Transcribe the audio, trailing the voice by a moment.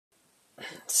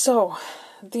So,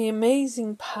 the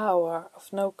amazing power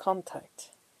of no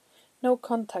contact. No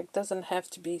contact doesn't have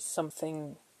to be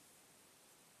something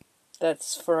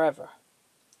that's forever.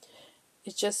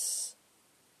 It just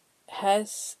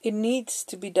it needs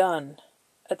to be done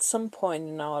at some point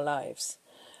in our lives,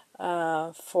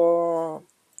 for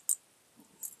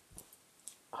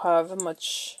however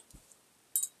much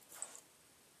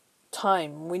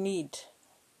time we need.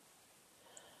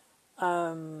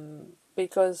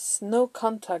 Because no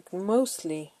contact,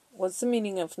 mostly, what's the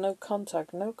meaning of no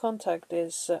contact? No contact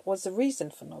is, what's the reason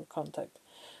for no contact?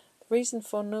 The reason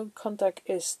for no contact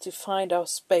is to find our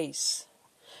space,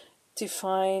 to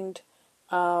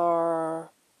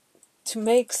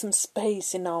make some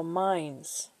space in our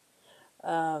minds,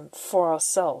 for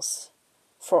ourselves,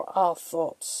 for our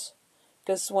thoughts.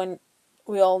 Because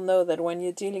we all know that when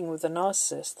you're dealing with a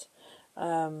narcissist,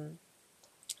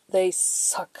 they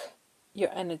suck your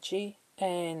energy,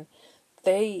 and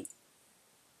they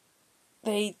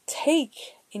take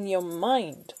in your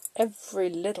mind every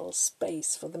little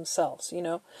space for themselves,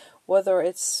 whether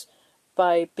it's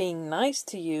by being nice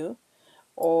to you,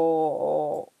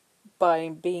 or by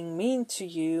being mean to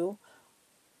you,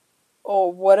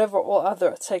 or whatever all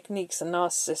other techniques a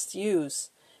narcissist use.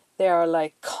 They are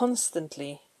like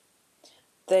constantly,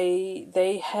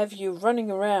 they have you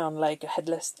running around like a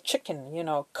headless chicken,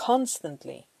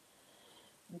 constantly.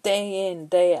 Day in,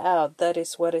 day out, that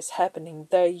is what is happening.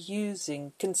 They're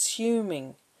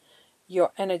consuming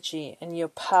your energy and your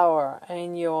power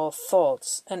and your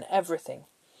thoughts and everything.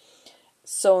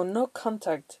 So no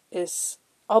contact is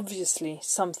obviously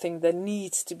something that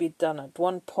needs to be done at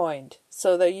one point,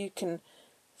 so that you can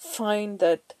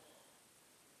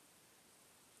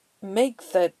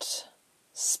make that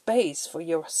space for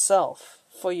yourself,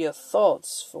 for your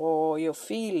thoughts, for your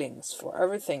feelings, for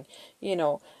everything,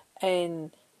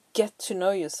 and get to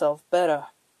know yourself better.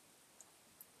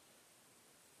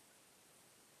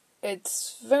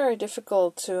 It's very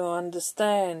difficult to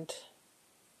understand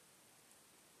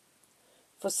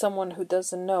for someone who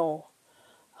doesn't know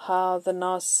how the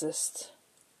narcissist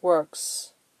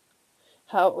works,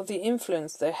 how the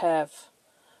influence they have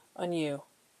on you,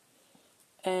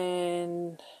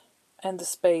 and the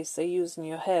space they use in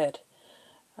your head.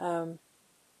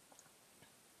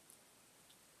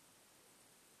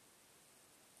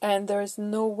 And there is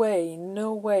no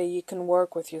way you can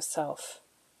work with yourself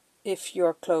if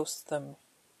you're close to them.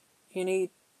 You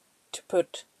need to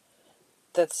put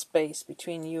that space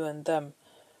between you and them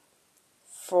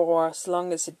for as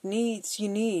long as you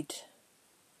need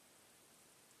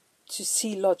to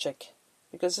see logic.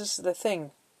 Because this is the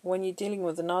thing, when you're dealing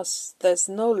with a narcissist, there's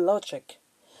no logic.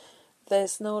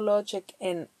 There's no logic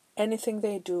in anything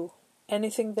they do,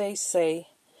 anything they say.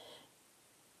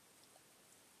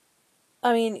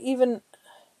 I mean, even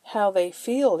how they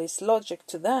feel is logic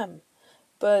to them,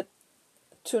 but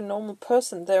to a normal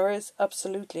person there is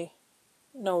absolutely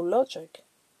no logic.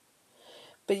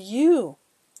 But you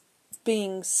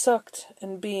being sucked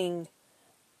and being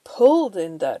pulled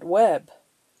in that web,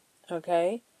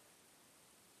 okay,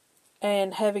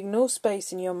 and having no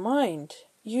space in your mind,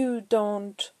 you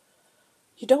don't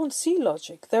see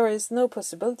logic. There is no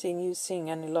possibility in you seeing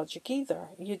any logic either.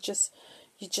 You just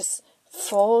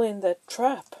fall in that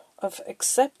trap of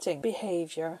accepting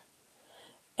behavior,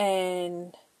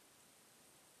 and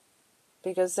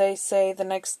because they say the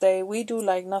next day, we do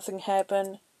like nothing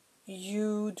happened,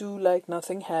 you do like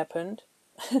nothing happened,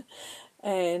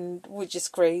 and which is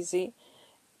crazy.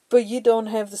 But you don't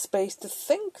have the space to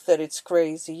think that it's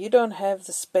crazy. You don't have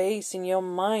the space in your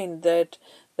mind, that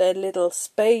little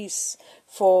space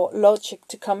for logic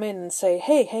to come in and say,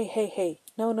 hey,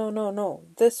 no,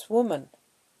 this woman,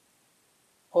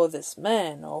 or this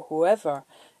man, or whoever,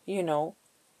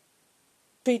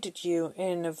 treated you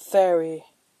in a very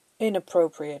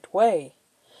inappropriate way,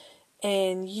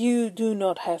 and you do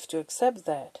not have to accept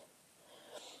that.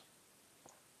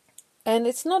 And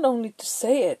it's not only to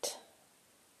say it,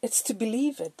 it's to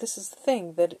believe it. This is the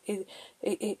thing, that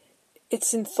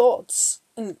it's in thoughts,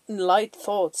 in light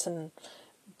thoughts,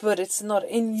 but it's not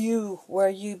in you where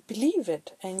you believe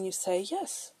it and you say,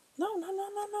 yes, no,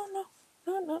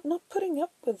 not putting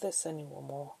up with this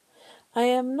anymore. I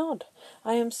am not.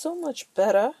 I am so much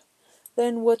better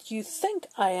than what you think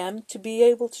I am to be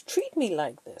able to treat me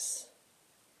like this.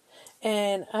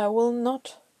 And I will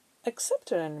not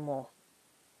accept it anymore.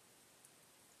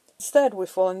 Instead, we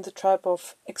fall in the trap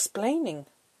of explaining,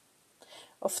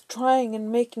 of trying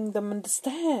and making them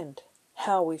understand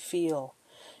how we feel,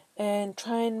 and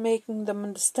trying making them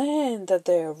understand that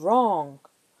they're wrong.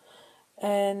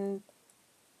 And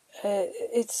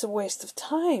it's a waste of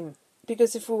time,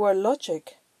 because if we were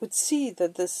logic, would see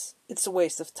that it's a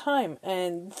waste of time,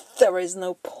 and there is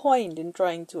no point in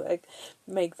trying to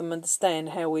make them understand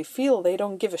how we feel. They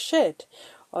don't give a shit.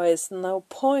 Or there's no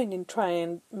point in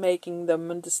trying making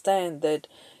them understand that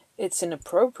it's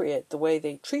inappropriate the way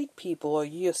they treat people or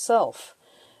yourself,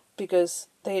 because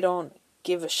they don't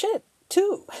give a shit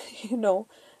too.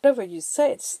 Whatever you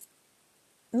say, it's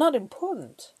not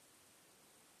important.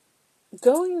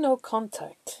 Going no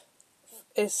contact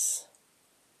is,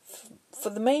 for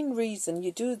the main reason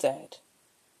you do that,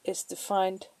 is to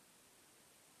find,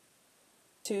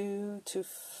 to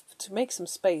make some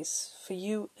space for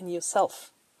you and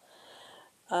yourself,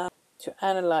 to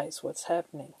analyze what's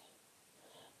happening,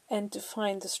 and to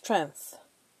find the strength.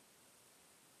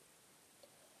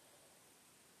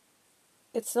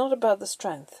 It's not about the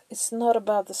strength. It's not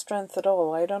about the strength at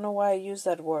all. I don't know why I use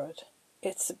that word.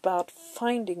 It's about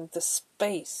finding the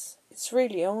space. It's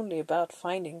really only about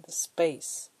finding the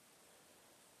space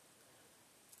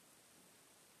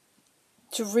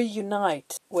to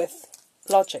reunite with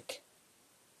logic,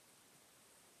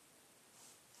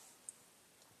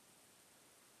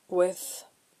 with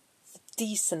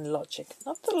decent logic,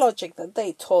 not the logic that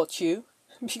they taught you,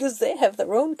 because they have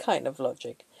their own kind of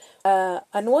logic.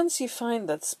 And once you find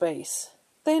that space,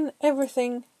 then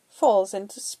everything falls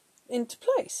into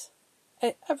place.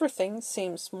 Everything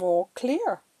seems more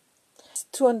clear.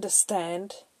 To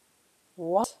understand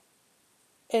what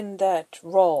in that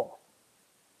role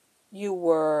you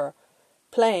were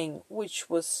playing, which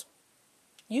was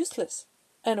useless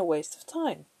and a waste of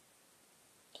time.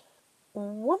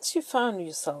 Once you found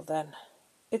yourself, then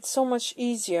it's so much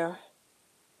easier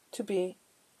to be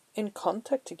in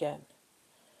contact again.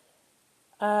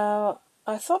 I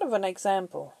thought of an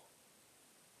example.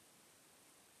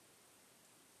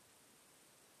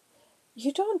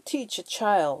 You don't teach a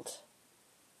child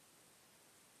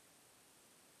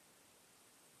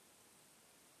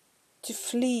to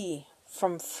flee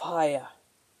from fire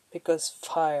because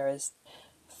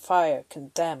fire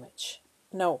can damage.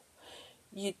 No,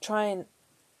 you try and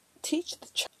teach the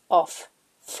child of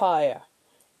fire,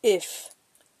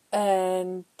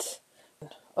 and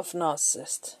of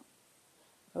narcissist.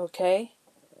 Okay?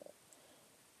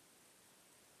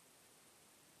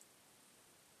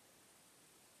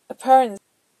 A parent.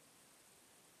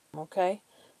 Okay?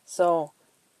 So,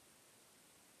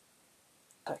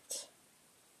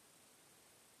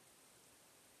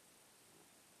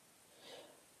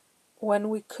 when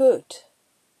we could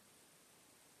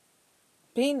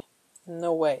be,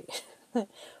 no way,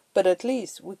 but at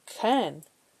least we can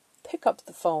pick up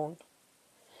the phone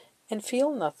and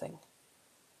feel nothing,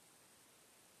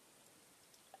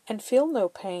 and feel no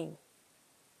pain,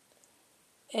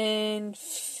 and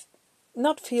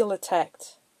not feel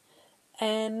attacked,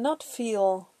 and not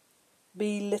feel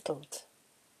belittled.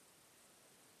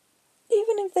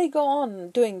 Even if they go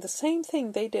on doing the same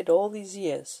thing they did all these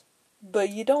years, but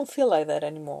you don't feel like that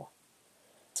anymore.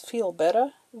 Feel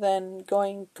better than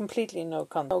going completely no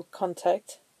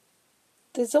contact.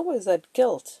 There's always that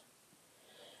guilt.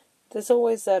 There's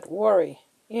always that worry,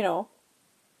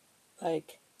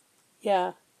 like,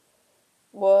 yeah,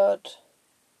 what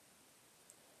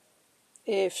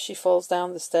if she falls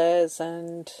down the stairs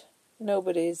and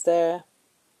nobody's there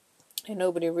and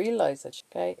nobody realizes it?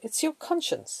 Okay, it's your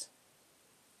conscience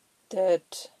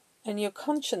and your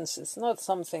conscience is not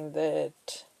something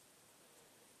that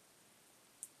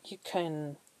you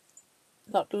can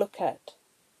not look at,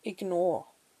 ignore.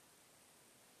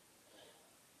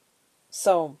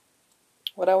 So,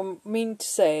 what I mean to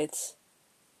say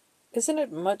isn't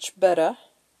it much better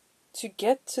to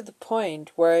get to the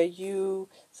point where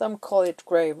some call it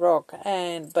grey rock,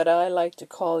 but I like to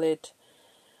call it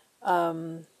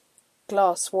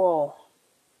glass wall.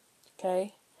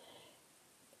 Okay?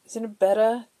 Isn't it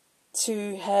better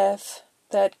to have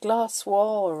that glass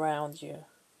wall around you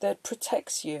that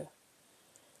protects you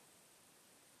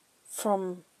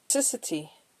from toxicity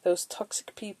those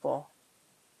toxic people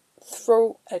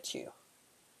throw at you?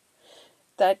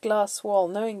 That glass wall,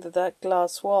 knowing that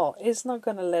glass wall is not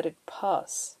going to let it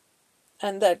pass.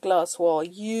 And that glass wall,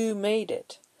 you made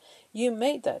it. You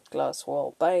made that glass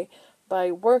wall by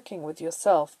working with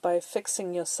yourself, by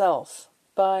fixing yourself,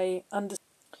 by understanding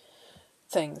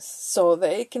things so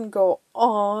they can go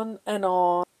on and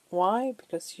on. Why?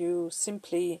 Because you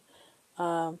simply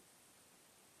don't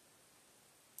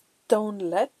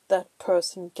let that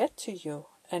person get to you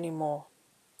anymore.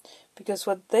 Because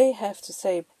what they have to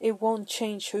say, it won't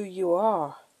change who you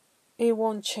are. It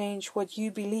won't change what you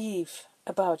believe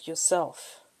about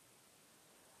yourself.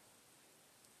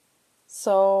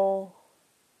 So,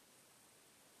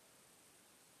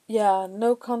 yeah,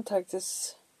 no contact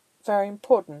is very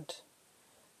important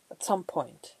at some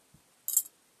point.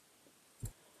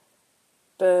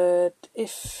 But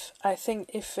I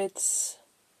think if it's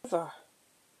ever,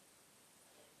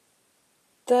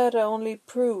 that only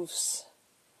proves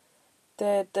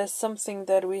that there's something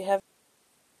that we have,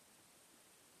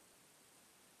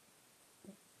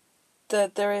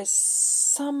 that there's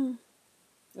some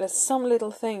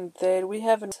little thing that we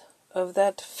haven't of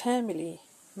that family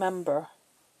member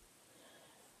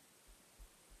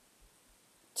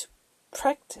to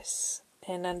practice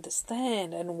and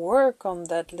understand and work on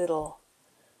that little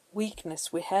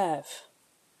weakness we have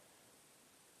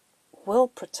will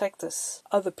protect us,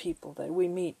 other people that we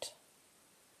meet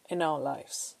in our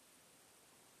lives.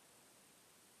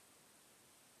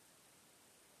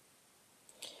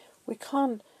 We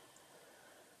can't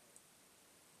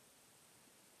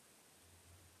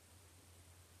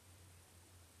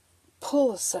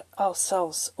pull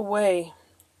ourselves away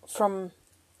from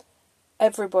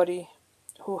everybody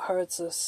who hurts us